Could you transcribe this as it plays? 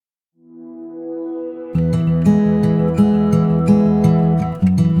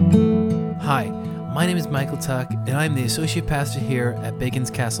name is Michael Tuck, and I'm the Associate Pastor here at Bacon's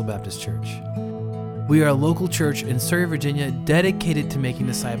Castle Baptist Church. We are a local church in Surrey, Virginia, dedicated to making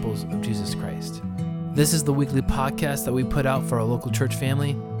disciples of Jesus Christ. This is the weekly podcast that we put out for our local church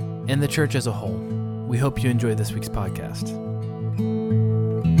family and the church as a whole. We hope you enjoy this week's podcast.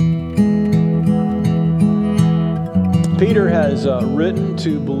 Peter has written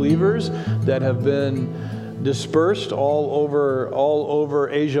to believers that have been dispersed all over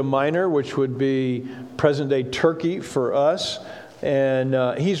Asia Minor, which would be present-day Turkey for us.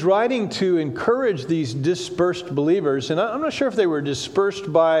 And he's writing to encourage these dispersed believers. And I'm not sure if they were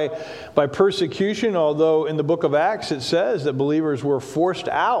dispersed by persecution, although in the book of Acts it says that believers were forced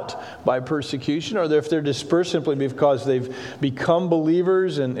out by persecution, or if they're dispersed simply because they've become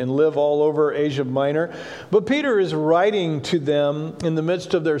believers and live all over Asia Minor. But Peter is writing to them in the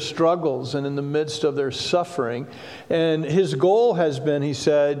midst of their struggles and in the midst of their suffering. And his goal has been, he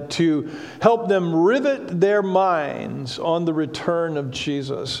said, to help them rivet their minds on the return of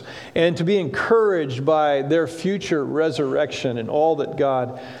Jesus and to be encouraged by their future resurrection and all that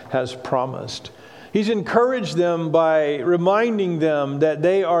God has promised. He's encouraged them by reminding them that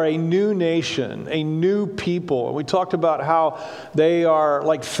they are a new nation, a new people. We talked about how they are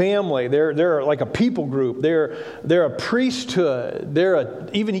like family. They're like a people group. They're a priesthood.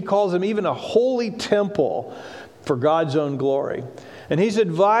 He calls them even a holy temple for God's own glory. And he's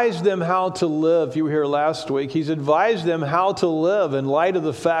advised them how to live. If you were here last week, he's advised them how to live in light of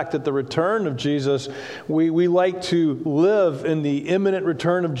the fact that the return of Jesus, we like to live in the imminent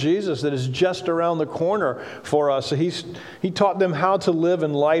return of Jesus that is just around the corner for us. So he taught them how to live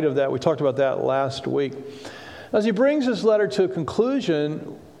in light of that. We talked about that last week. As he brings this letter to a conclusion,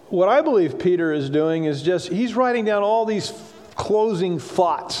 what I believe Peter is doing is he's writing down all these closing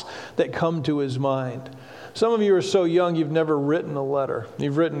thoughts that come to his mind. Some of you are so young, you've never written a letter.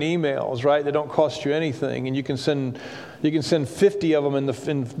 You've written emails, right? They don't cost you anything, and you can send 50 of them in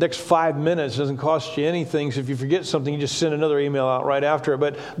the next 5 minutes. It doesn't cost you anything. So if you forget something, you just send another email out right after it.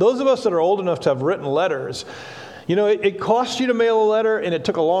 But those of us that are old enough to have written letters, you know, it costs you to mail a letter, and it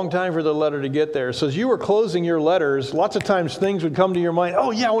took a long time for the letter to get there. So as you were closing your letters, lots of times things would come to your mind.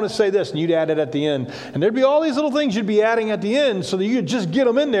 Oh, yeah, I want to say this, and you'd add it at the end. And there'd be all these little things you'd be adding at the end so that you could just get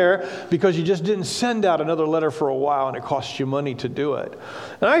them in there because you just didn't send out another letter for a while, and it cost you money to do it.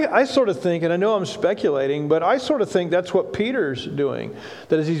 And I sort of think, and I know I'm speculating, but I sort of think that's what Peter's doing.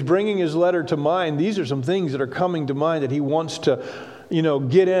 That as he's bringing his letter to mind, these are some things that are coming to mind that he wants to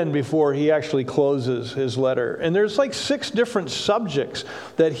get in before he actually closes his letter. And there's like 6 different subjects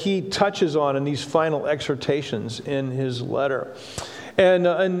that he touches on in these final exhortations in his letter.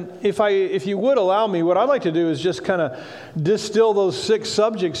 And if you would allow me, what I'd like to do is just kind of distill those 6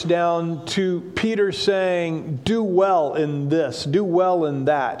 subjects down to Peter saying, do well in this, do well in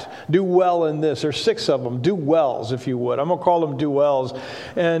that, do well in this. There's 6 of them, do wells, if you would. I'm going to call them do wells.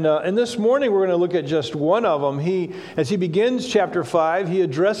 And this morning we're going to look at just one of them. As he begins chapter 5, he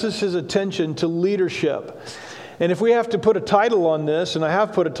addresses his attention to leadership. And if we have to put a title on this, and I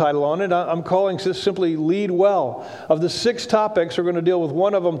have put a title on it, I'm calling this simply Lead Well. Of the 6 topics, we're going to deal with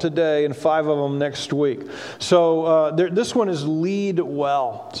one of them today and 5 of them next week. So this one is Lead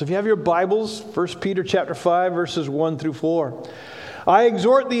Well. So if you have your Bibles, 1 Peter chapter 5, verses 1 through 4. I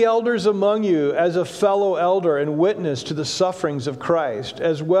exhort the elders among you as a fellow elder and witness to the sufferings of Christ,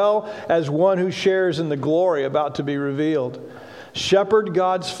 as well as one who shares in the glory about to be revealed. Shepherd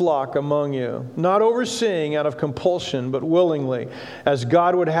God's flock among you, not overseeing out of compulsion, but willingly, as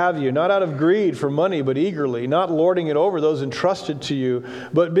God would have you, not out of greed for money, but eagerly, not lording it over those entrusted to you,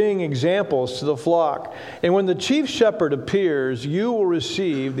 but being examples to the flock. And when the chief shepherd appears, you will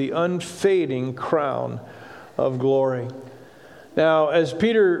receive the unfading crown of glory. Now, as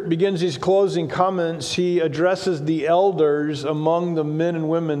Peter begins these closing comments, he addresses the elders among the men and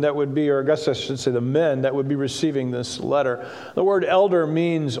women that would be, or I guess I should say the men that would be receiving this letter. The word elder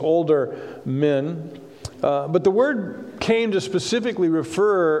means older men, but the word came to specifically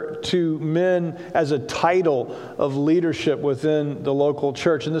refer to men as a title of leadership within the local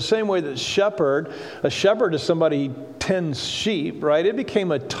church. In the same way that a shepherd is somebody who tends sheep, right? It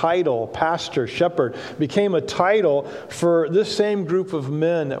became a title, pastor, shepherd, became a title for this same group of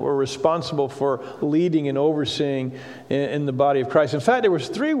men that were responsible for leading and overseeing in the body of Christ. In fact, there was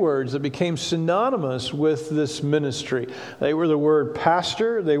 3 words that became synonymous with this ministry. They were the word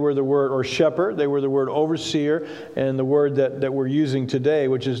pastor, they were the word, or shepherd, they were the word overseer, and the word that we're using today,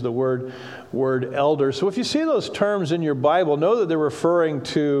 which is the word elder. So if you see those terms in your Bible, know that they're referring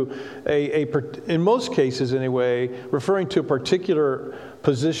to in most cases anyway, referring to a particular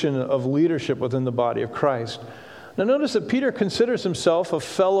position of leadership within the body of Christ. Now notice that Peter considers himself a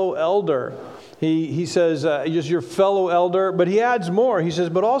fellow elder. He says, just your fellow elder, but he adds more. He says,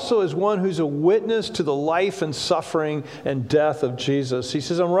 but also as one who's a witness to the life and suffering and death of Jesus. He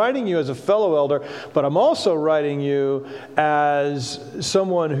says, I'm writing you as a fellow elder, but I'm also writing you as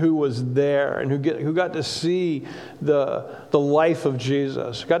someone who was there and who got to see the life of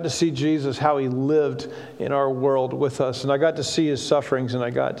Jesus, got to see Jesus, how he lived in our world with us. And I got to see his sufferings, and I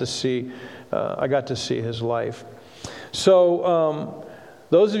got to see his life. So,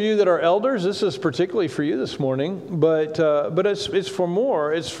 those of you that are elders, this is particularly for you this morning, but it's for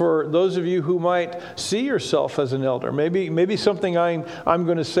more. It's for those of you who might see yourself as an elder. Maybe something I'm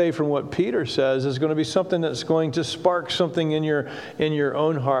going to say from what Peter says is going to be something that's going to spark something in your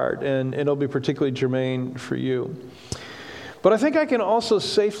own heart, and it'll be particularly germane for you. But I think I can also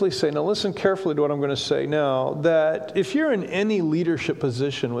safely say, now listen carefully to what I'm going to say now, that if you're in any leadership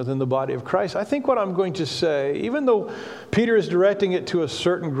position within the body of Christ, I think what I'm going to say, even though Peter is directing it to a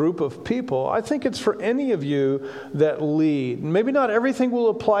certain group of people, I think it's for any of you that lead. Maybe not everything will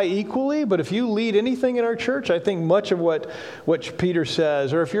apply equally, but if you lead anything in our church, I think much of what Peter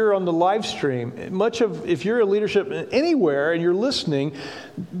says, or if you're on the live stream, if you're a leadership anywhere and you're listening,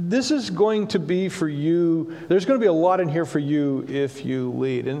 this is going to be for you. There's going to be a lot in here for you if you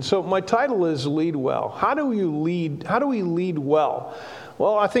lead. And so my title is Lead Well. How do we lead well?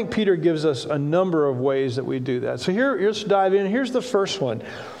 Well, I think Peter gives us a number of ways that we do that. So let's dive in. Here's the first one.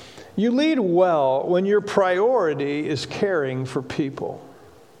 You lead well when your priority is caring for people.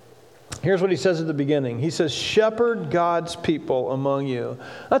 Here's what he says at the beginning. He says, shepherd God's people among you.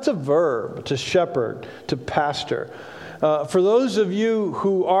 That's a verb, to shepherd, to pastor. For those of you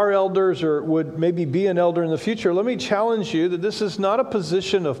who are elders or would maybe be an elder in the future, let me challenge you that this is not a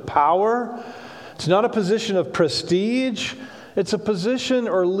position of power. It's not a position of prestige. It's a position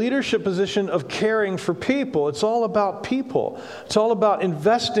or leadership position of caring for people. It's all about people. It's all about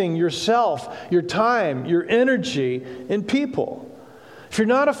investing yourself, your time, your energy in people. If you're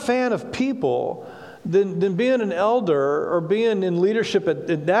not a fan of people, then being an elder or being in leadership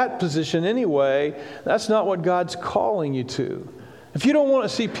at that position anyway, that's not what God's calling you to. If you don't want to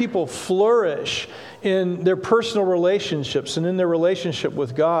see people flourish in their personal relationships and in their relationship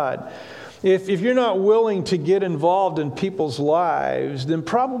with God, if you're not willing to get involved in people's lives, then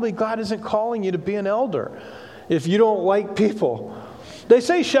probably God isn't calling you to be an elder. If you don't like people. They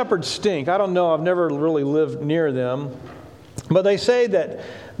say shepherds stink. I don't know. I've never really lived near them. But they say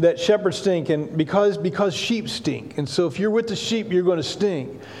that shepherds stink and because sheep stink. And so if you're with the sheep, you're going to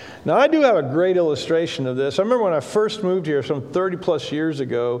stink. Now, I do have a great illustration of this. I remember when I first moved here some 30 plus years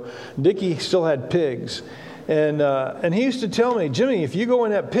ago, Dickie still had pigs. And he used to tell me, Jimmy, if you go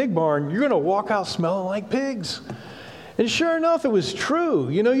in that pig barn, you're going to walk out smelling like pigs. And sure enough, it was true.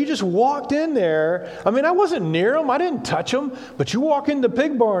 You know, you just walked in there. I mean, I wasn't near them. I didn't touch them. But you walk in the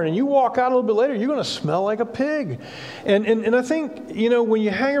pig barn and you walk out a little bit later, you're going to smell like a pig. And I think, you know, when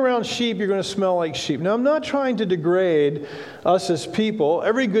you hang around sheep, you're going to smell like sheep. Now, I'm not trying to degrade us as people.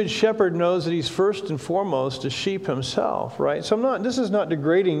 Every good shepherd knows that he's first and foremost a sheep himself, right? So this is not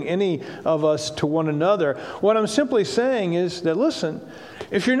degrading any of us to one another. What I'm simply saying is that, listen,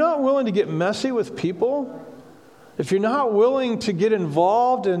 if you're not willing to get messy with people, if you're not willing to get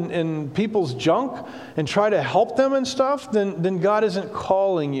involved in people's junk and try to help them and stuff, then God isn't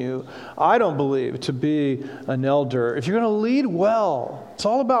calling you, I don't believe, to be an elder. If you're going to lead well, it's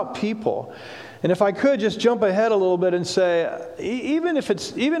all about people. And if I could just jump ahead a little bit and say, even if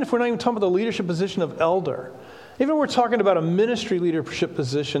we're not even talking about the leadership position of elder, even if we're talking about a ministry leadership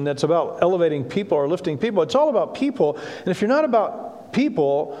position that's about elevating people or lifting people, it's all about people. And if you're not about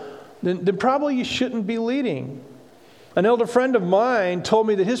people, then probably you shouldn't be leading. An elder friend of mine told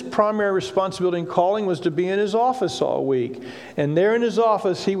me that his primary responsibility and calling was to be in his office all week. And there in his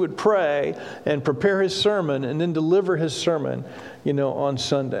office, he would pray and prepare his sermon and then deliver his sermon, on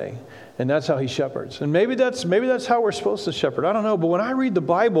Sunday. And that's how he shepherds. And maybe that's how we're supposed to shepherd. I don't know. But when I read the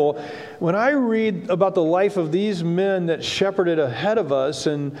Bible, when I read about the life of these men that shepherded ahead of us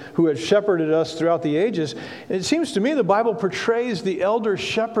and who have shepherded us throughout the ages, it seems to me the Bible portrays the elder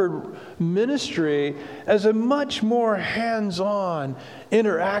shepherd ministry as a much more hands-on,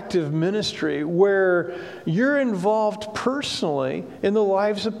 interactive ministry where you're involved personally in the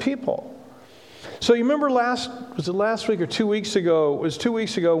lives of people. So you remember last week or 2 weeks ago? It was 2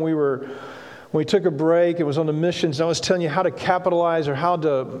 weeks ago when we took a break. It was on the missions. And I was telling you how to capitalize or how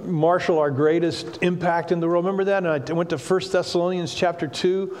to marshal our greatest impact in the world. Remember that? And I went to 1 Thessalonians chapter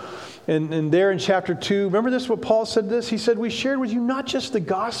 2. And there in chapter 2, remember this, what Paul said this? He said, we shared with you not just the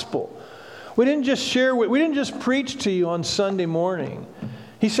gospel. We didn't just preach to you on Sunday morning.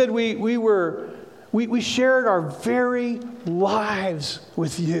 He said we were We shared our very lives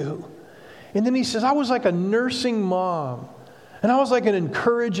with you. And then he says, I was like a nursing mom. And I was like an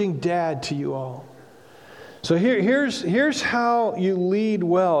encouraging dad to you all. So here's how you lead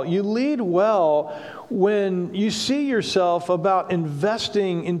well. You lead well when you see yourself about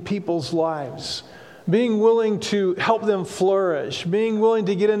investing in people's lives, being willing to help them flourish, being willing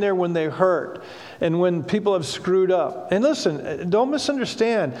to get in there when they hurt and when people have screwed up. And listen, don't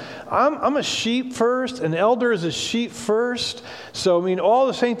misunderstand. I'm a sheep first. An elder is a sheep first. So, I mean, all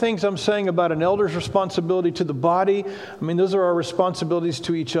the same things I'm saying about an elder's responsibility to the body, I mean, those are our responsibilities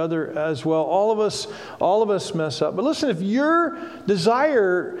to each other as well. All of us mess up. But listen, if your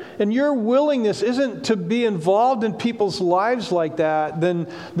desire and your willingness isn't to be involved in people's lives like that, then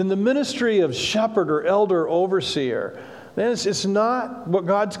the ministry of shepherd or elder overseer, then it's not what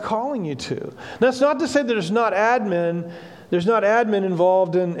God's calling you to. That's not to say that there's not admin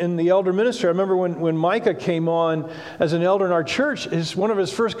involved in the elder ministry. I remember when Micah came on as an elder in our church, one of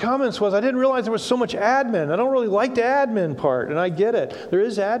his first comments was, I didn't realize there was so much admin. I don't really like the admin part, and I get it. There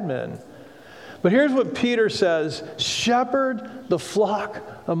is admin. But here's what Peter says, shepherd the flock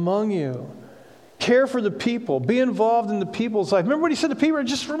among you. Care for the people. Be involved in the people's life. Remember what he said to Peter? I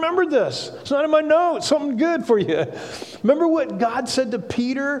just remembered this. It's not in my notes. Something good for you. Remember what God said to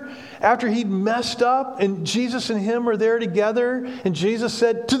Peter after he'd messed up and Jesus and him are there together? And Jesus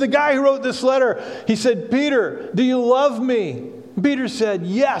said to the guy who wrote this letter, he said, Peter, do you love me? Peter said,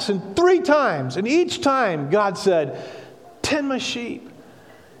 yes. And 3 times. And each time God said, tend my sheep.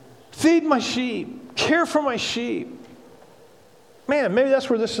 Feed my sheep. Care for my sheep. Man, maybe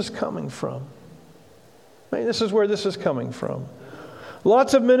that's where this is coming from. This is where this is coming from.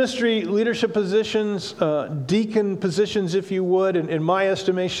 Lots of ministry leadership positions, deacon positions, if you would. In my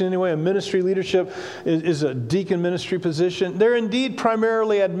estimation anyway, a ministry leadership is a deacon ministry position. They're indeed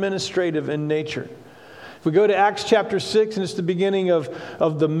primarily administrative in nature. If we go to Acts chapter 6, and it's the beginning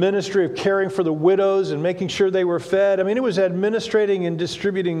of the ministry of caring for the widows and making sure they were fed. I mean, it was administrating and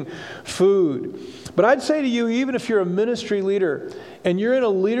distributing food. But I'd say to you, even if you're a ministry leader and you're in a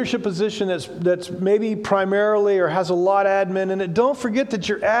leadership position that's maybe primarily or has a lot of admin in it, don't forget that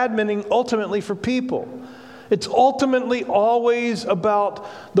you're adminning ultimately for people. It's ultimately always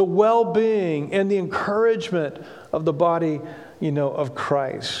about the well-being and the encouragement of the body, of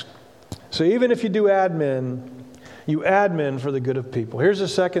Christ. So even if you do admin, you admin for the good of people. Here's the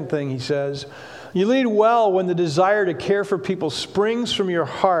second thing he says. You lead well when the desire to care for people springs from your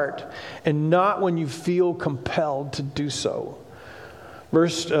heart and not when you feel compelled to do so.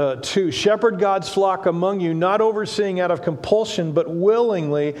 Verse 2, shepherd God's flock among you, not overseeing out of compulsion, but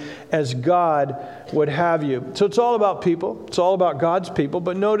willingly as God would have you. So it's all about people. It's all about God's people.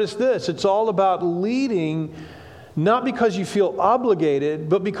 But notice this, it's all about leading not because you feel obligated,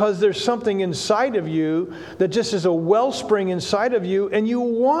 but because there's something inside of you that just is a wellspring inside of you, and you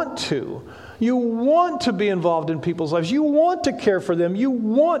want to. You want to be involved in people's lives. You want to care for them. You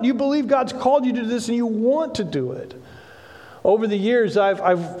believe God's called you to do this, and you want to do it. Over the years,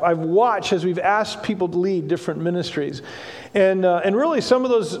 I've watched as we've asked people to lead different ministries. And really some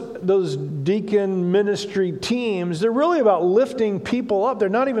of those deacon ministry teams, they're really about lifting people up. They're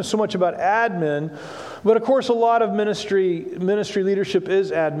not even so much about admin. But of course, a lot of ministry leadership is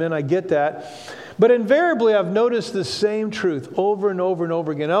admin. I get that. But invariably, I've noticed the same truth over and over and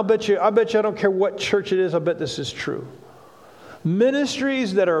over again. I bet you I don't care what church it is, I bet this is true.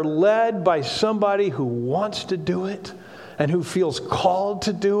 Ministries that are led by somebody who wants to do it, and who feels called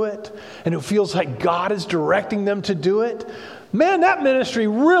to do it, and who feels like God is directing them to do it, man, that ministry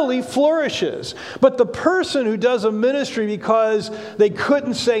really flourishes. But the person who does a ministry because they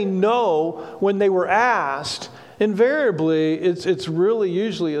couldn't say no when they were asked, invariably, it's really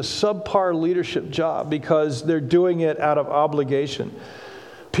usually a subpar leadership job because they're doing it out of obligation.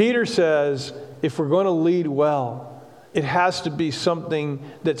 Peter says, if we're going to lead well, it has to be something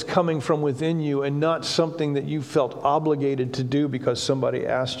that's coming from within you and not something that you felt obligated to do because somebody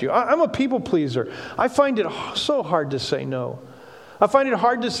asked you. I'm a people pleaser. I find it so hard to say no. I find it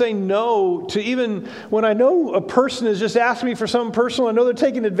hard to say no to even when I know a person is just asking me for something personal. I know they're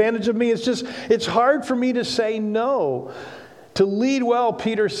taking advantage of me. It's hard for me to say no. To lead well,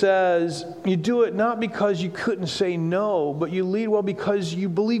 Peter says, you do it not because you couldn't say no, but you lead well because you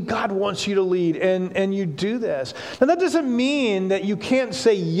believe God wants you to lead, and you do this. Now, that doesn't mean that you can't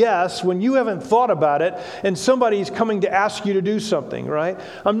say yes when you haven't thought about it and somebody's coming to ask you to do something, right?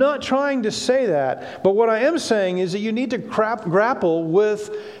 I'm not trying to say that, but what I am saying is that you need to grapple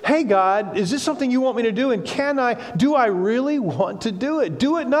with, hey, God, is this something you want me to do, and do I really want to do it?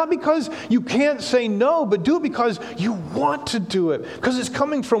 Do it not because you can't say no, but do it because you want to do it because it's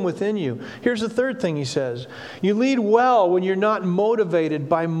coming from within you. Here's the third thing he says. You lead well when you're not motivated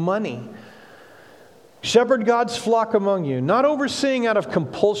by money. Shepherd God's flock among you, not overseeing out of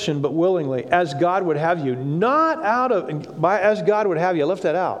compulsion, but willingly, as God would have you. Not out of, as God would have you. I left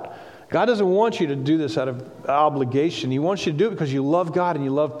that out. God doesn't want you to do this out of obligation. He wants you to do it because you love God and you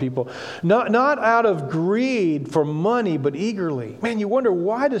love people. Not out of greed for money, but eagerly. Man, you wonder,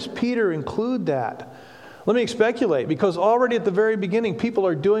 why does Peter include that? Let me speculate. Because already at the very beginning, people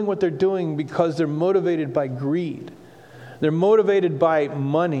are doing what they're doing because they're motivated by greed. They're motivated by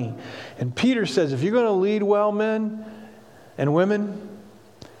money. And Peter says, if you're going to lead well, men and women,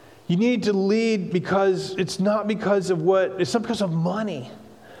 you need to lead because it's not because of money.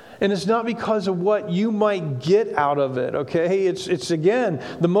 And it's not because of what you might get out of it, okay? It's again,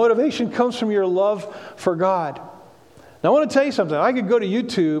 the motivation comes from your love for God. Now, I want to tell you something. I could go to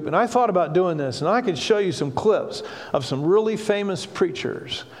YouTube, and I thought about doing this, and I could show you some clips of some really famous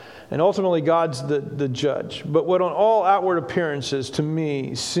preachers. And ultimately, God's the judge. But what on all outward appearances to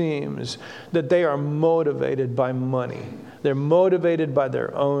me seems that they are motivated by money. They're motivated by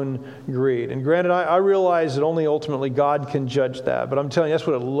their own greed. And granted, I realize that only ultimately God can judge that. But I'm telling you, that's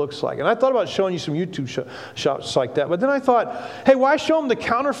what it looks like. And I thought about showing you some YouTube shots like that. But then I thought, hey, why show them the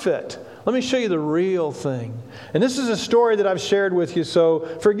counterfeit? Let me show you the real thing. And this is a story that I've shared with you,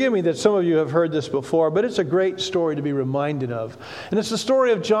 so forgive me that some of you have heard this before, but it's a great story to be reminded of. And it's the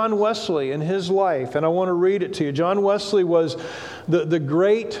story of John Wesley and his life, and I want to read it to you. John Wesley was the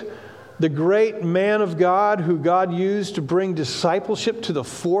great man of God who God used to bring discipleship to the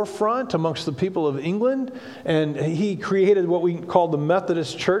forefront amongst the people of England. And he created what we call the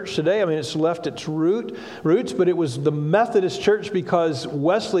Methodist Church today. I mean, it's left its roots, but it was the Methodist Church because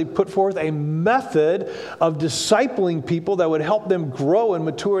Wesley put forth a method of discipling people that would help them grow and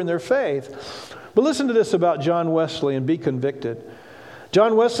mature in their faith. But listen to this about John Wesley and be convicted.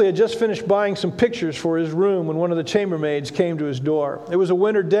 John Wesley had just finished buying some pictures for his room when one of the chambermaids came to his door. It was a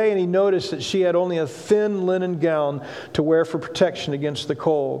winter day, and he noticed that she had only a thin linen gown to wear for protection against the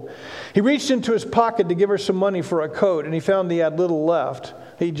cold. He reached into his pocket to give her some money for a coat, and he found he had little left.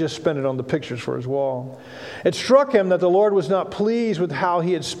 He just spent it on the pictures for his wall. It struck him that the Lord was not pleased with how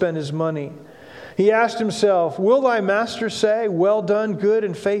he had spent his money. He asked himself, will thy master say, well done, good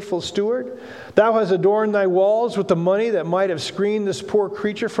and faithful steward? Thou hast adorned thy walls with the money that might have screened this poor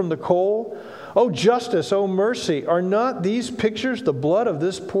creature from the cold. O justice, O mercy, are not these pictures the blood of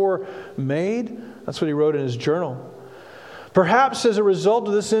this poor maid? That's what he wrote in his journal. Perhaps as a result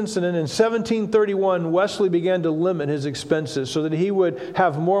of this incident, in 1731, Wesley began to limit his expenses so that he would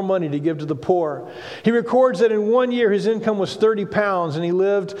have more money to give to the poor. He records that in 1 year his income was £30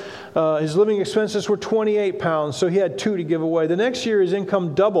 and his living expenses were £28, so he had £2 to give away. The next year his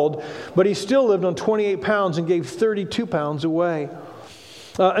income doubled, but he still lived on £28 and gave £32 away.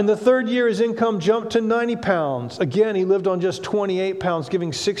 In the third year, his income jumped to £90. Again, he lived on just £28,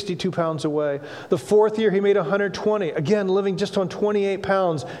 giving £62 away. The fourth year, he made $120. Again, living just on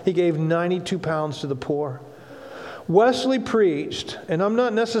 £28, he gave £92 to the poor. Wesley preached, and I'm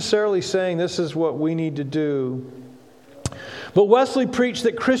not necessarily saying this is what we need to do, but Wesley preached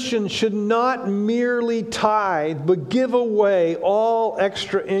that Christians should not merely tithe, but give away all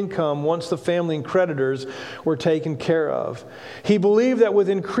extra income once the family and creditors were taken care of. He believed that with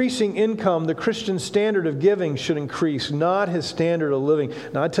increasing income, the Christian standard of giving should increase, not his standard of living.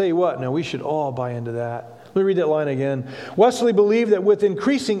 Now, I tell you what, we should all buy into that. Let me read that line again. Wesley believed that with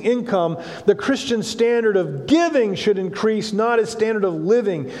increasing income, the Christian standard of giving should increase, not his standard of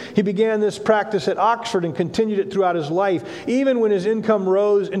living. He began this practice at Oxford and continued it throughout his life. Even when his income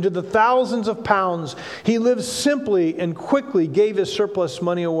rose into the thousands of pounds, he lived simply and quickly gave his surplus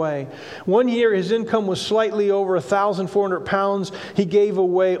money away. 1 year, his income was slightly over £1,400. He gave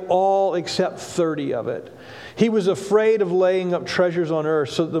away all except 30 of it. He was afraid of laying up treasures on earth,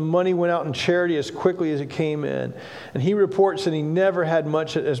 so that the money went out in charity as quickly as it came in. And he reports that he never had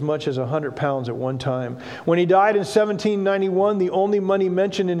as much as £100 at one time. When he died in 1791, the only money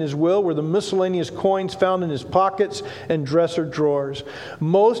mentioned in his will were the miscellaneous coins found in his pockets and dresser drawers.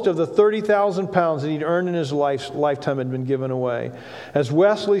 Most of the £30,000 that he'd earned in his lifetime had been given away. As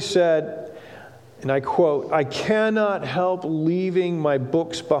Wesley said, and I quote, I cannot help leaving my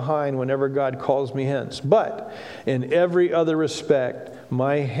books behind whenever God calls me hence. But in every other respect,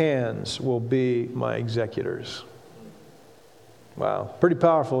 my hands will be my executors. Wow, pretty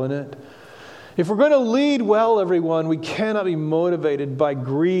powerful, isn't it? If we're going to lead well, everyone, we cannot be motivated by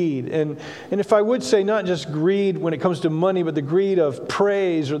greed. And if I would say not just greed when it comes to money, but the greed of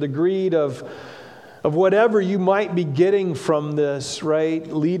praise or the greed of whatever you might be getting from this, right,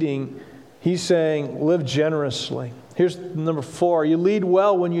 leading. He's saying, live generously. Here's number 4. You lead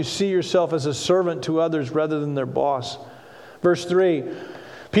well when you see yourself as a servant to others rather than their boss. Verse 3,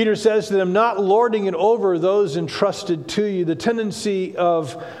 Peter says to them, not lording it over those entrusted to you. The tendency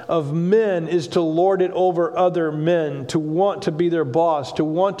of men is to lord it over other men, to want to be their boss, to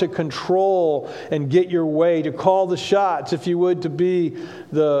want to control and get your way, to call the shots, if you would, to be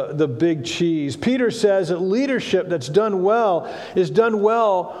the big cheese. Peter says that leadership that's done well is done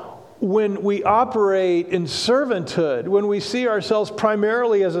well when we operate in servanthood, when we see ourselves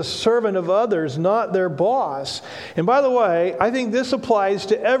primarily as a servant of others, not their boss. And by the way, I think this applies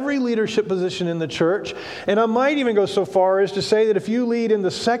to every leadership position in the church. And I might even go so far as to say that if you lead in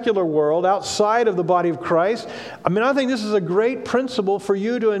the secular world outside of the body of Christ, I think this is a great principle for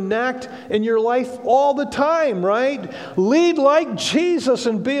you to enact in your life all the time, right? Lead like Jesus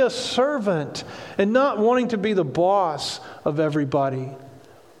and be a servant and not wanting to be the boss of everybody.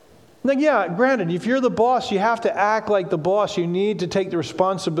 Now, yeah, granted, if you're the boss, you have to act like the boss. You need to take the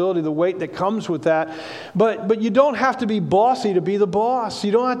responsibility, the weight that comes with that. But you don't have to be bossy to be the boss.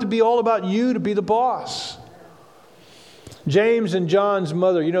 You don't have to be all about you to be the boss. James and John's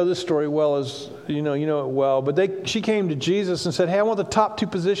mother, you know this story well, as you know it well. But she came to Jesus and said, hey, I want the top 2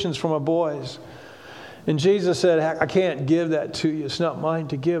 positions for my boys. And Jesus said, I can't give that to you. It's not mine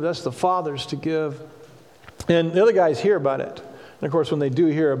to give. That's the Father's to give. And the other guys hear about it. And of course, when they do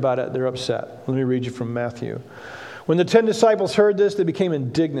hear about it, they're upset. Let me read you from Matthew. When the 10 disciples heard this, they became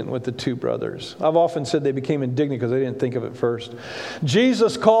indignant with the 2 brothers. I've often said they became indignant because they didn't think of it first.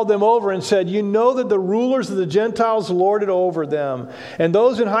 Jesus called them over and said, you know that the rulers of the Gentiles lord it over them, and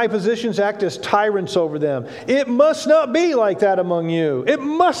those in high positions act as tyrants over them. It must not be like that among you. It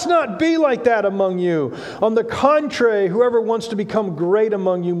must not be like that among you. On the contrary, whoever wants to become great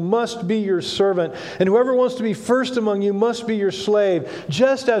among you must be your servant, and whoever wants to be first among you must be your slave,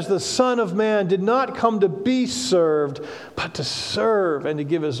 just as the Son of Man did not come to be served, but to serve and to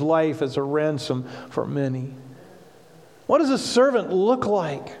give his life as a ransom for many. What does a servant look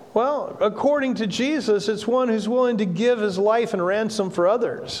like? Well, according to Jesus, it's one who's willing to give his life in ransom for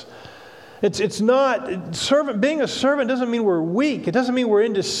others. It's not being a servant doesn't mean we're weak. It doesn't mean we're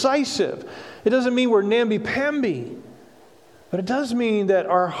indecisive. It doesn't mean we're namby-pamby. But it does mean that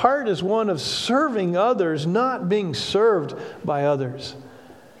our heart is one of serving others, not being served by others.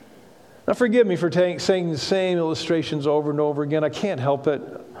 Now, forgive me for saying the same illustrations over and over again. I can't help it.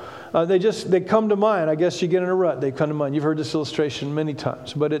 They come to mind. I guess you get in a rut. They come to mind. You've heard this illustration many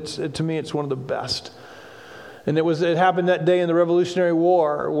times, but to me, it's one of the best. And it happened that day in the Revolutionary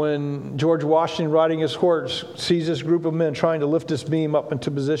War when George Washington, riding his horse, sees this group of men trying to lift this beam up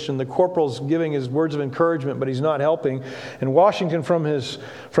into position. The corporal's giving his words of encouragement, but he's not helping. And Washington, from his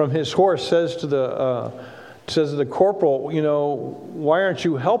horse, says to the corporal, why aren't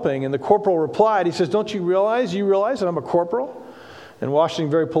you helping? And the corporal replied, he says, don't you realize that I'm a corporal? And Washington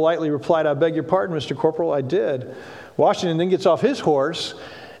very politely replied, I beg your pardon, Mr. Corporal, I did. Washington then gets off his horse,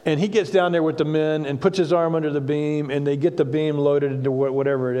 and he gets down there with the men and puts his arm under the beam, and they get the beam loaded into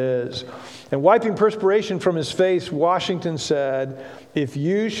whatever it is. And wiping perspiration from his face, Washington said, if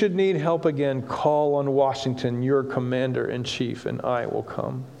you should need help again, call on Washington, your commander-in-chief, and I will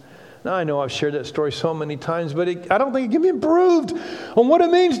come. Now, I know I've shared that story so many times, but I don't think it can be improved on what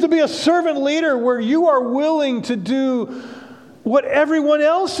it means to be a servant leader where you are willing to do what everyone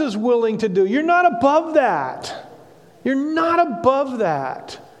else is willing to do. You're not above that. You're not above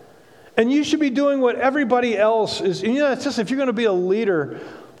that. And you should be doing what everybody else is. It's just if you're going to be a leader,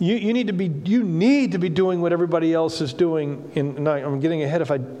 you need to be doing what everybody else is doing. I'm getting ahead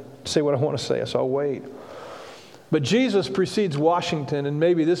if I say what I want to say, so I'll wait. But Jesus precedes Washington, and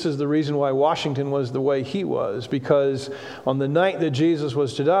maybe this is the reason why Washington was the way he was, because on the night that Jesus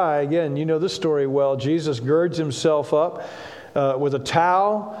was to die, again, you know this story well, Jesus girds himself up with a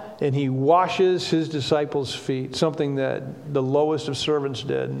towel, and he washes his disciples' feet, something that the lowest of servants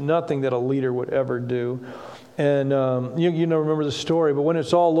did, nothing that a leader would ever do. And remember the story, but when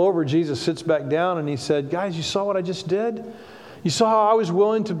it's all over, Jesus sits back down and he said, guys, you saw what I just did? You saw how I was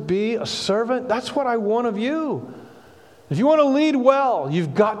willing to be a servant? That's what I want of you. If you want to lead well,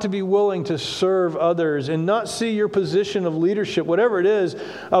 you've got to be willing to serve others and not see your position of leadership, whatever it is,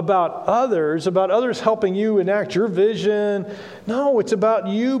 about others helping you enact your vision. No, it's about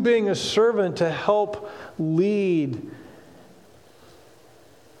you being a servant to help lead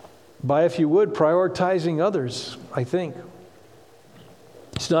by, if you would, prioritizing others, I think.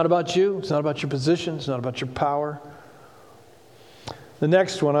 It's not about you. It's not about your position. It's not about your power. The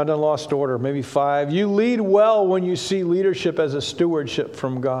next one, I done lost order, maybe 5. You lead well when you see leadership as a stewardship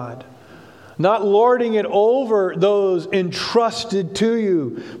from God. not lording it over those entrusted to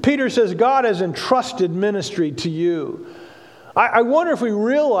you. Peter says God has entrusted ministry to you. I wonder if we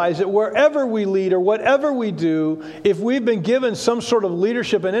realize that wherever we lead or whatever we do, if we've been given some sort of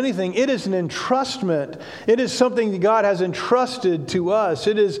leadership in anything, it is an entrustment. It is something that God has entrusted to us.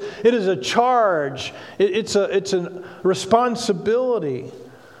 It is a charge. It's a responsibility.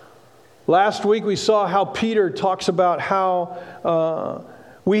 Last week we saw how Peter talks about how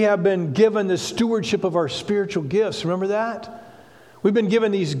we have been given the stewardship of our spiritual gifts. Remember that? We've been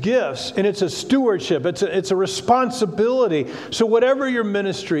given these gifts, and it's a stewardship. It's a responsibility. So whatever your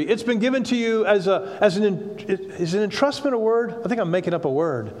ministry, it's been given to you is an entrustment a word? I think I'm making up a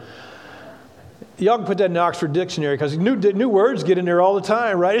word. Y'all can put that in the Oxford Dictionary because new words get in there all the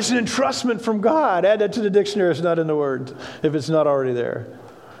time, right? It's an entrustment from God. Add that to the dictionary. It's not in the word if it's not already there.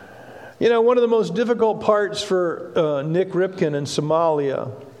 You know, one of the most difficult parts for Nick Ripken in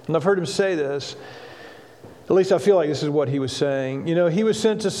Somalia, and I've heard him say this, at least I feel like this is what he was saying. You know, he was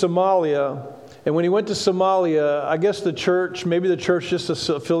sent to Somalia, and when he went to Somalia, I guess the church just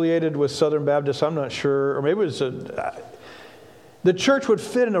affiliated with Southern Baptists, I'm not sure, or maybe it was the church would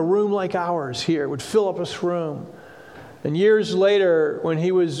fit in a room like ours here. It would fill up this room. And years later, when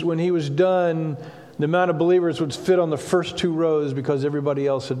he was done, the amount of believers would fit on the first 2 rows because everybody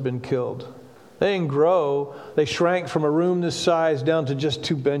else had been killed. They didn't grow. They shrank from a room this size down to just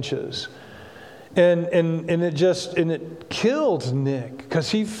 2 benches. And it killed Nick because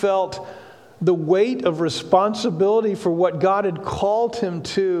he felt the weight of responsibility for what God had called him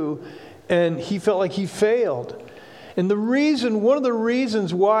to, and he felt like he failed. And one of the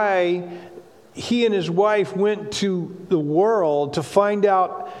reasons why he and his wife went to the world to find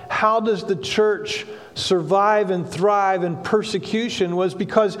out how does the church survive and thrive in persecution was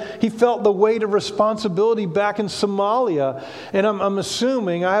because he felt the weight of responsibility back in Somalia. And I'm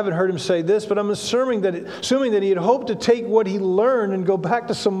assuming, I haven't heard him say this, but I'm assuming that he had hoped to take what he learned and go back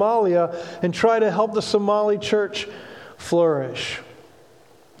to Somalia and try to help the Somali church flourish.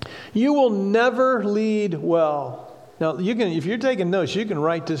 You will never lead well. Now, if you're taking notes, you can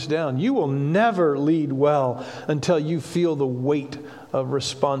write this down. You will never lead well until you feel the weight of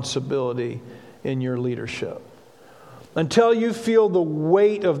responsibility in your leadership. Until you feel the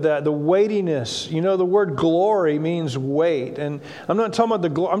weight of that, the weightiness. You know, the word glory means weight. And I'm not talking about the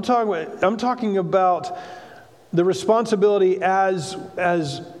glory. I'm talking about the responsibility as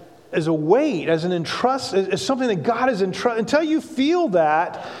a weight, as an entrust, as something that God has entrusted. Until you feel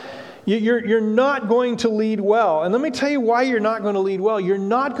that, you're not going to lead well. And let me tell you why you're not going to lead well. You're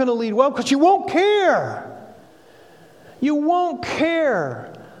not going to lead well because you won't care. You won't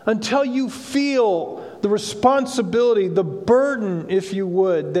care until you feel the responsibility, the burden, if you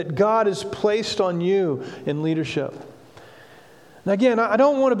would, that God has placed on you in leadership. Now again, I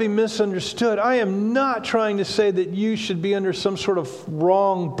don't want to be misunderstood. I am not trying to say that you should be under some sort of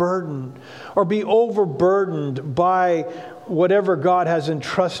wrong burden or be overburdened by whatever God has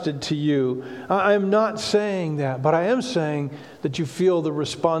entrusted to you. I am not saying that, but I am saying that you feel the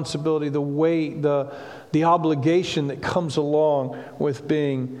responsibility, the weight, the obligation that comes along with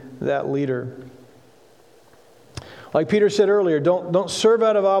being that leader. Like Peter said earlier, don't serve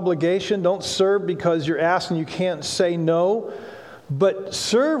out of obligation. Don't serve because you're asked and you can't say no. But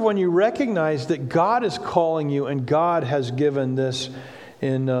serve when you recognize that God is calling you and God has given this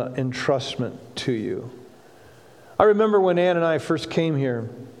in entrustment to you. I remember when Ann and I first came here,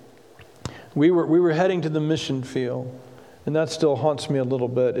 we were heading to the mission field. And that still haunts me a little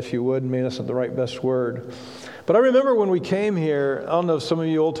bit, if you would. Maybe that's not the right best word. But I remember when we came here, I don't know if some of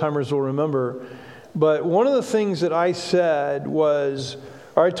you old-timers will remember, but one of the things that I said was,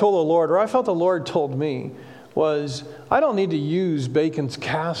 or I told the Lord, or I felt the Lord told me, was I don't need to use Bacon's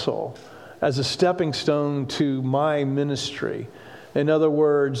Castle as a stepping stone to my ministry. In other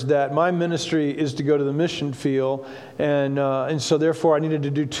words, that my ministry is to go to the mission field, and so therefore I needed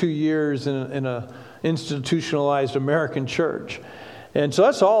to do 2 years in a institutionalized American church. And so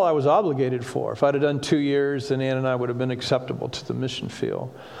that's all I was obligated for. If I'd have done 2 years, then Ann and I would have been acceptable to the mission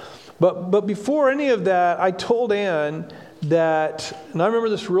field. But before any of that, I told Ann that, and I remember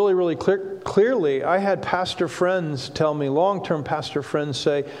this really, really clearly, I had pastor friends tell me, long-term pastor friends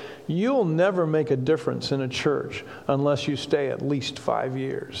say, you'll never make a difference in a church unless you stay at least 5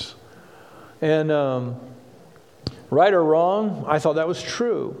 years. And right or wrong, I thought that was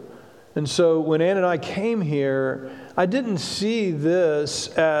true. And so when Ann and I came here, I didn't see this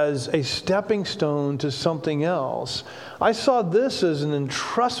as a stepping stone to something else. I saw this as an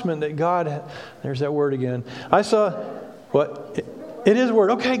entrustment that God, there's that word again. I saw, what? It is a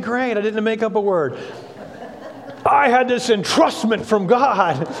word. Okay, great. I didn't make up a word. I had this entrustment from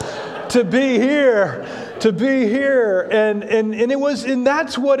God to be here. And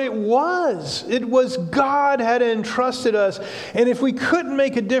that's what it was. It was God had entrusted us. And if we couldn't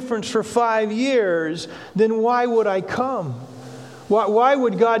make a difference for 5 years, then why would I come? Why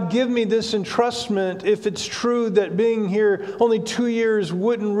would God give me this entrustment if it's true that being here only 2 years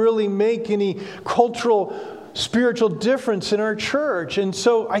wouldn't really make any cultural, spiritual difference in our church? And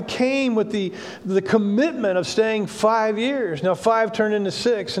so I came with the commitment of staying 5 years. Now 5 turned into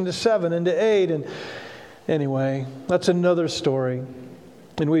 6, into 7, into 8. And anyway, that's another story.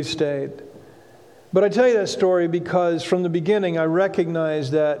 And we've stayed. But I tell you that story because from the beginning I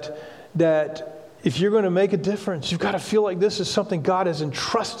recognized that if you're going to make a difference, you've got to feel like this is something God has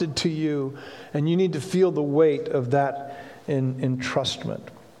entrusted to you, and you need to feel the weight of that entrustment.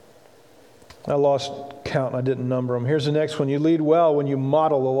 I lost count. I didn't number them. Here's the next one. You lead well when you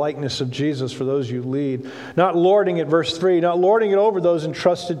model the likeness of Jesus for those you lead. Not lording it, verse 3, not lording it over those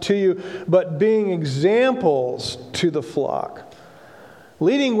entrusted to you, but being examples to the flock.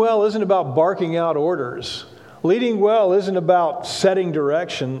 Leading well isn't about barking out orders. Leading well isn't about setting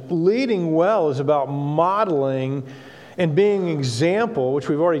direction. Leading well is about modeling and being example, which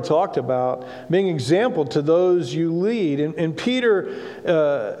we've already talked about, being example to those you lead. And Peter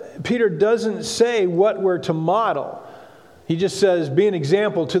doesn't say what we're to model. He just says, be an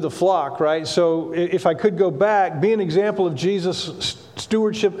example to the flock, right? So if I could go back, be an example of Jesus'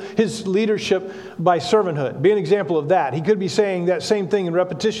 stewardship, his leadership by servanthood. Be an example of that. He could be saying that same thing in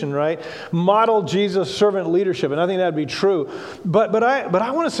repetition, right? Model Jesus' servant leadership, and I think that would be true. But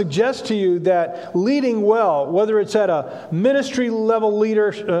I want to suggest to you that leading well, whether it's at a ministry level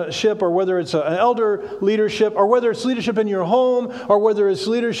leadership, or whether it's an elder leadership, or whether it's leadership in your home, or whether it's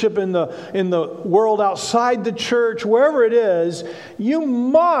leadership in the world outside the church, wherever it is, you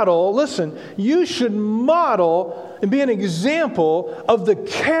model, listen, you should model and be an example of the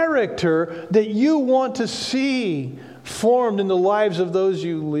character that you want to see formed in the lives of those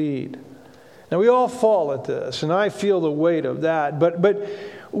you lead. Now, we all fall at this, and I feel the weight of that, but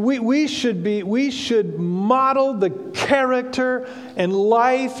we should model the character and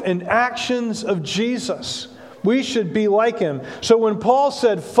life and actions of Jesus. We should be like him. So when Paul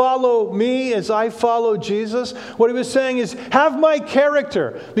said, follow me as I follow Jesus, what he was saying is, have my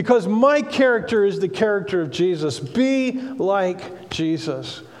character, because my character is the character of Jesus. Be like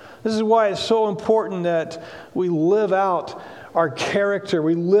Jesus. This is why it's so important that we live out our character.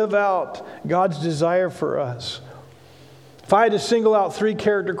 We live out God's desire for us. If I had to single out 3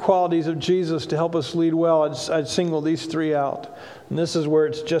 character qualities of Jesus to help us lead well, I'd single these 3 out. And this is where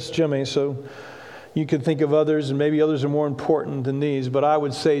it's just Jimmy, so you could think of others, and maybe others are more important than these, but I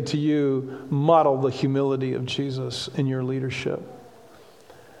would say to you, model the humility of Jesus in your leadership.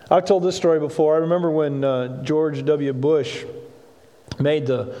 I've told this story before. I remember when George W. Bush made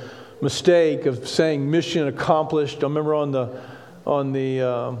the mistake of saying mission accomplished. I remember on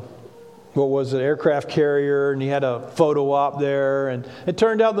the what was it, aircraft carrier, and he had a photo op there, and it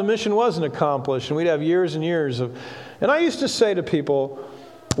turned out the mission wasn't accomplished, and we'd have years and years of, and I used to say to people,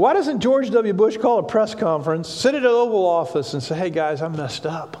 why doesn't George W. Bush call a press conference, sit at an Oval Office and say, hey guys, I messed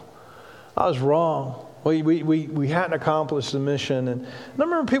up. I was wrong. We hadn't accomplished the mission. And I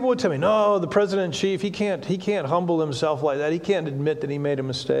remember people would tell me, no, the President-in-Chief, he can't humble himself like that. He can't admit that he made a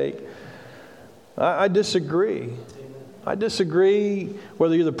mistake. I disagree. I disagree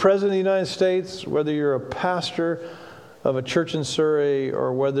whether you're the President of the United States, whether you're a pastor of a church in Surrey,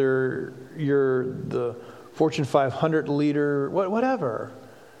 or whether you're the Fortune 500 leader, whatever.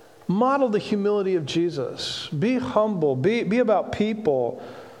 Model the humility of Jesus. Be humble. Be about people.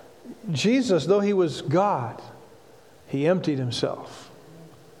 Jesus, though he was God, he emptied himself.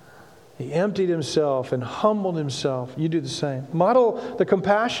 He emptied himself and humbled himself. You do the same. Model the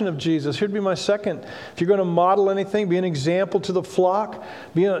compassion of Jesus. Here'd be my second. If you're going to model anything, be an example to the flock.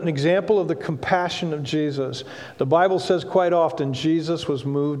 Be an example of the compassion of Jesus. The Bible says quite often, Jesus was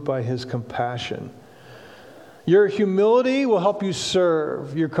moved by his compassion. Your humility will help you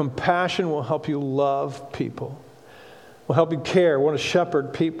serve. Your compassion will help you love people. Will help you care, want to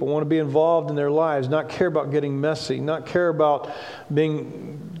shepherd people, want to be involved in their lives, not care about getting messy, not care about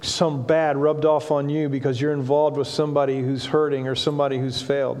being some bad rubbed off on you because you're involved with somebody who's hurting or somebody who's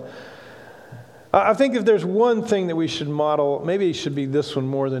failed. I think if there's one thing that we should model, maybe it should be this one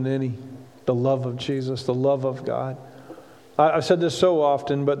more than any, the love of Jesus, the love of God. I've said this so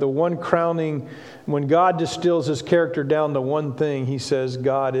often, but the one crowning, when God distills his character down to one thing, he says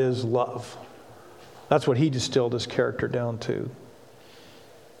God is love. That's what he distilled his character down to.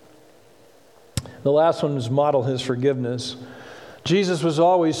 The last one is model his forgiveness. Jesus was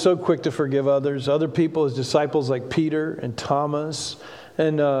always so quick to forgive others, other people, his disciples like Peter and Thomas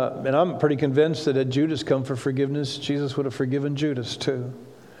And I'm pretty convinced that had Judas come for forgiveness, Jesus would have forgiven Judas too.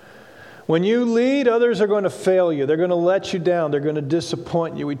 When you lead, others are going to fail you. They're going to let you down. They're going to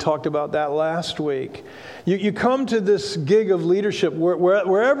disappoint you. We talked about that last week. You come to this gig of leadership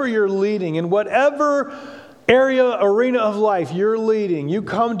wherever you're leading, in whatever arena of life you're leading, you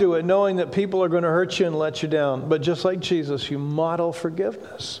come to it knowing that people are going to hurt you and let you down. But just like Jesus, you model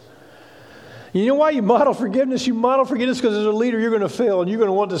forgiveness. You know why you model forgiveness? You model forgiveness because as a leader, you're going to fail and you're going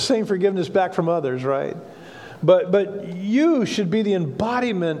to want the same forgiveness back from others, right? But you should be the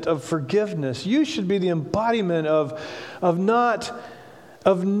embodiment of forgiveness. You should be the embodiment of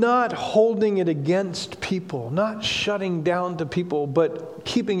not holding it against people, not shutting down to people, but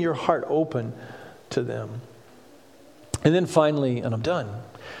keeping your heart open to them. And then finally, and I'm done,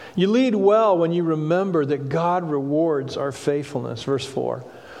 you lead well when you remember that God rewards our faithfulness. Verse 4.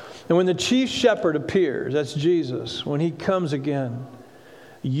 And when the chief shepherd appears, that's Jesus, when he comes again,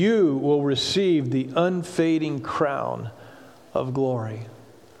 you will receive the unfading crown of glory.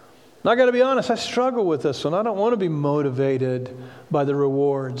 Now, I got to be honest, I struggle with this one. I don't want to be motivated by the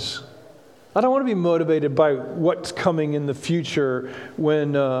rewards. I don't want to be motivated by what's coming in the future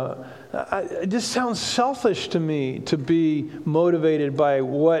when it just sounds selfish to me to be motivated by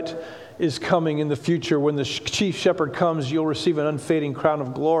what is coming in the future. When the chief shepherd comes, you'll receive an unfading crown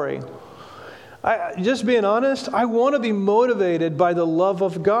of glory. Just being honest, I want to be motivated by the love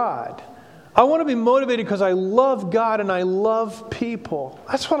of God. I want to be motivated because I love God and I love people.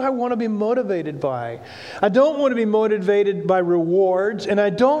 That's what I want to be motivated by. I don't want to be motivated by rewards, and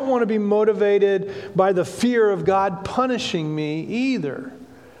I don't want to be motivated by the fear of God punishing me either.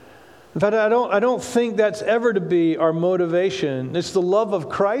 In fact, I don't think that's ever to be our motivation. It's the love of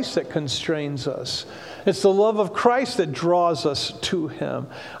Christ that constrains us. It's the love of Christ that draws us to Him.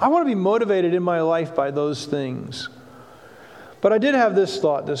 I want to be motivated in my life by those things. But I did have this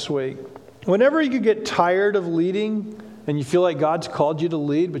thought this week. Whenever you get tired of leading and you feel like God's called you to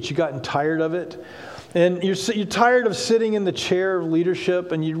lead, but you've gotten tired of it, and you're tired of sitting in the chair of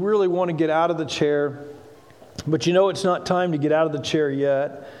leadership and you really want to get out of the chair, but you know it's not time to get out of the chair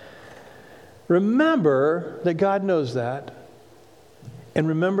yet, remember that God knows that. And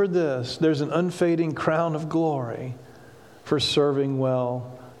remember this, there's an unfading crown of glory for serving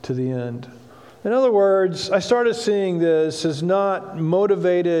well to the end. In other words, I started seeing this as not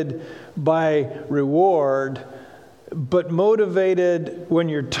motivated by reward, but motivated when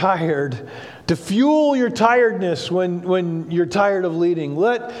you're tired, to fuel your tiredness when you're tired of leading.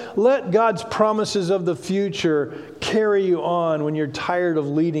 Let God's promises of the future carry you on when you're tired of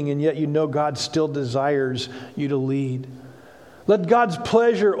leading and yet you know God still desires you to lead. Let God's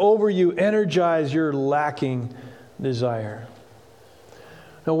pleasure over you energize your lacking desire.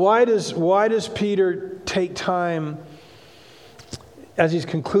 Now, why does Peter take time as he's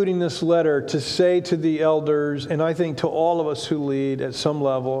concluding this letter to say to the elders, and I think to all of us who lead at some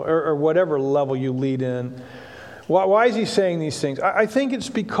level, or whatever level you lead in, why is he saying these things? I think it's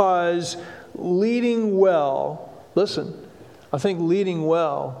because leading well, listen, I think leading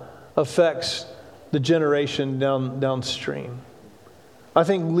well affects the generation downstream. I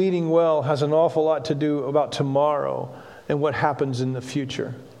think leading well has an awful lot to do about tomorrow and what happens in the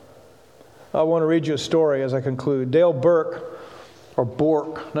future. I want to read you a story as I conclude. Dale Burke, or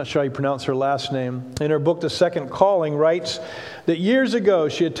Bork, not sure how you pronounce her last name, in her book, The Second Calling, writes that years ago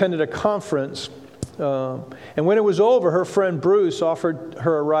she attended a conference, and when it was over, her friend Bruce offered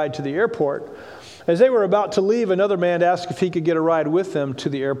her a ride to the airport. As they were about to leave, another man asked if he could get a ride with them to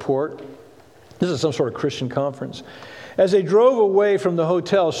the airport. This is some sort of Christian conference. As they drove away from the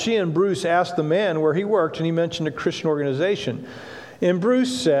hotel, she and Bruce asked the man where he worked, and he mentioned a Christian organization. And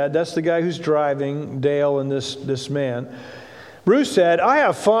Bruce said, that's the guy who's driving, Dale and this man. Bruce said, I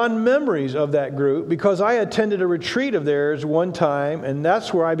have fond memories of that group because I attended a retreat of theirs one time, and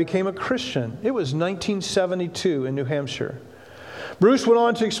that's where I became a Christian. It was 1972 in New Hampshire. Bruce went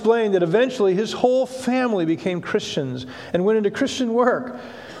on to explain that eventually his whole family became Christians and went into Christian work.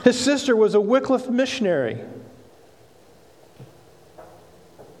 His sister was a Wycliffe missionary.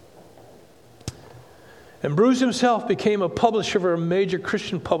 And Bruce himself became a publisher for a major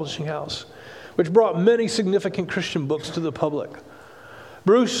Christian publishing house, which brought many significant Christian books to the public.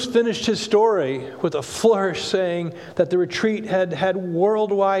 Bruce finished his story with a flourish, saying that the retreat had had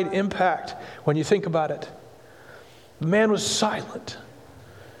worldwide impact when you think about it. The man was silent.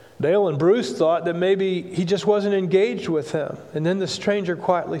 Dale and Bruce thought that maybe he just wasn't engaged with him. And then the stranger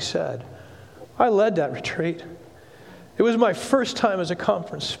quietly said, I led that retreat. It was my first time as a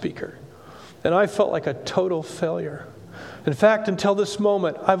conference speaker. And I felt like a total failure. In fact, until this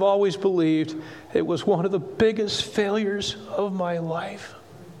moment, I've always believed it was one of the biggest failures of my life.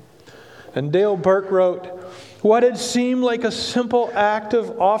 And Dale Burke wrote, "What had seemed like a simple act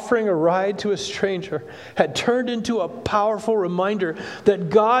of offering a ride to a stranger had turned into a powerful reminder that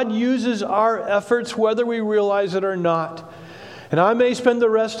God uses our efforts whether we realize it or not. And I may spend the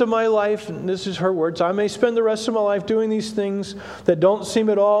rest of my life," and this is her words, "I may spend the rest of my life doing these things that don't seem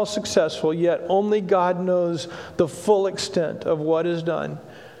at all successful, yet only God knows the full extent of what is done.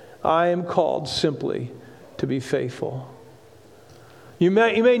 I am called simply to be faithful." You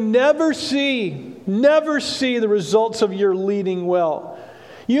may never see the results of your leading well.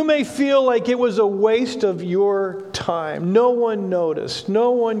 You may feel like it was a waste of your time. No one noticed.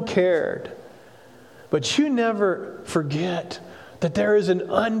 No one cared. But you never forget that there is an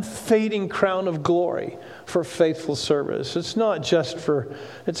unfading crown of glory for faithful service. It's not just for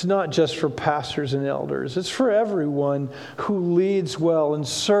pastors and elders. It's for everyone who leads well and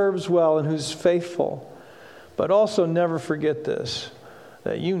serves well and who's faithful. But also never forget this,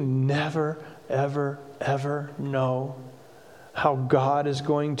 that you never, ever, ever know how God is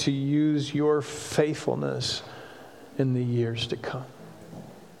going to use your faithfulness in the years to come.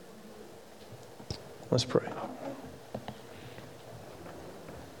 Let's pray.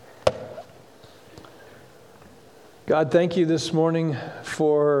 God, thank you this morning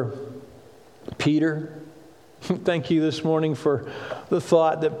for Peter. Thank you this morning for the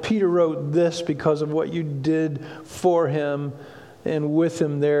thought that Peter wrote this because of what you did for him and with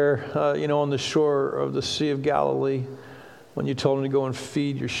him there, on the shore of the Sea of Galilee, when you told him to go and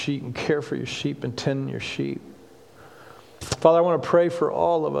feed your sheep and care for your sheep and tend your sheep. Father, I want to pray for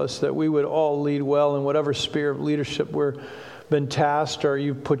all of us that we would all lead well in whatever sphere of leadership we're been tasked, or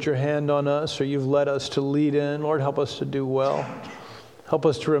you've put your hand on us, or you've led us to lead in. Lord, help us to do well. Help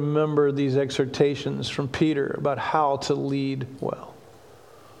us to remember these exhortations from Peter about how to lead well.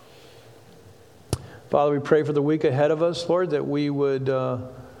 Father, we pray for the week ahead of us, Lord, that we would live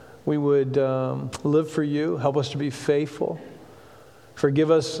for you. Help us to be faithful. Forgive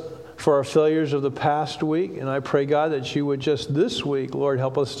us for our failures of the past week. And I pray, God, that you would just this week, Lord,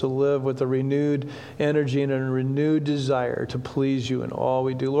 help us to live with a renewed energy and a renewed desire to please you in all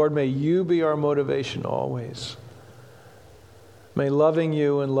we do. Lord, may you be our motivation always. May loving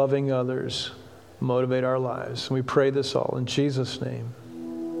you and loving others motivate our lives. And we pray this all in Jesus' name.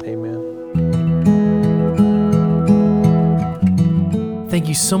 Amen. Thank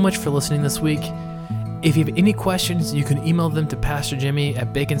you so much for listening this week. If you have any questions, you can email them to Pastor Jimmy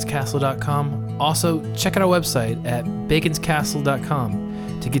at baconscastle.com. Also, check out our website at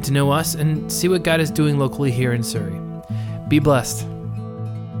baconscastle.com to get to know us and see what God is doing locally here in Surrey. Be blessed.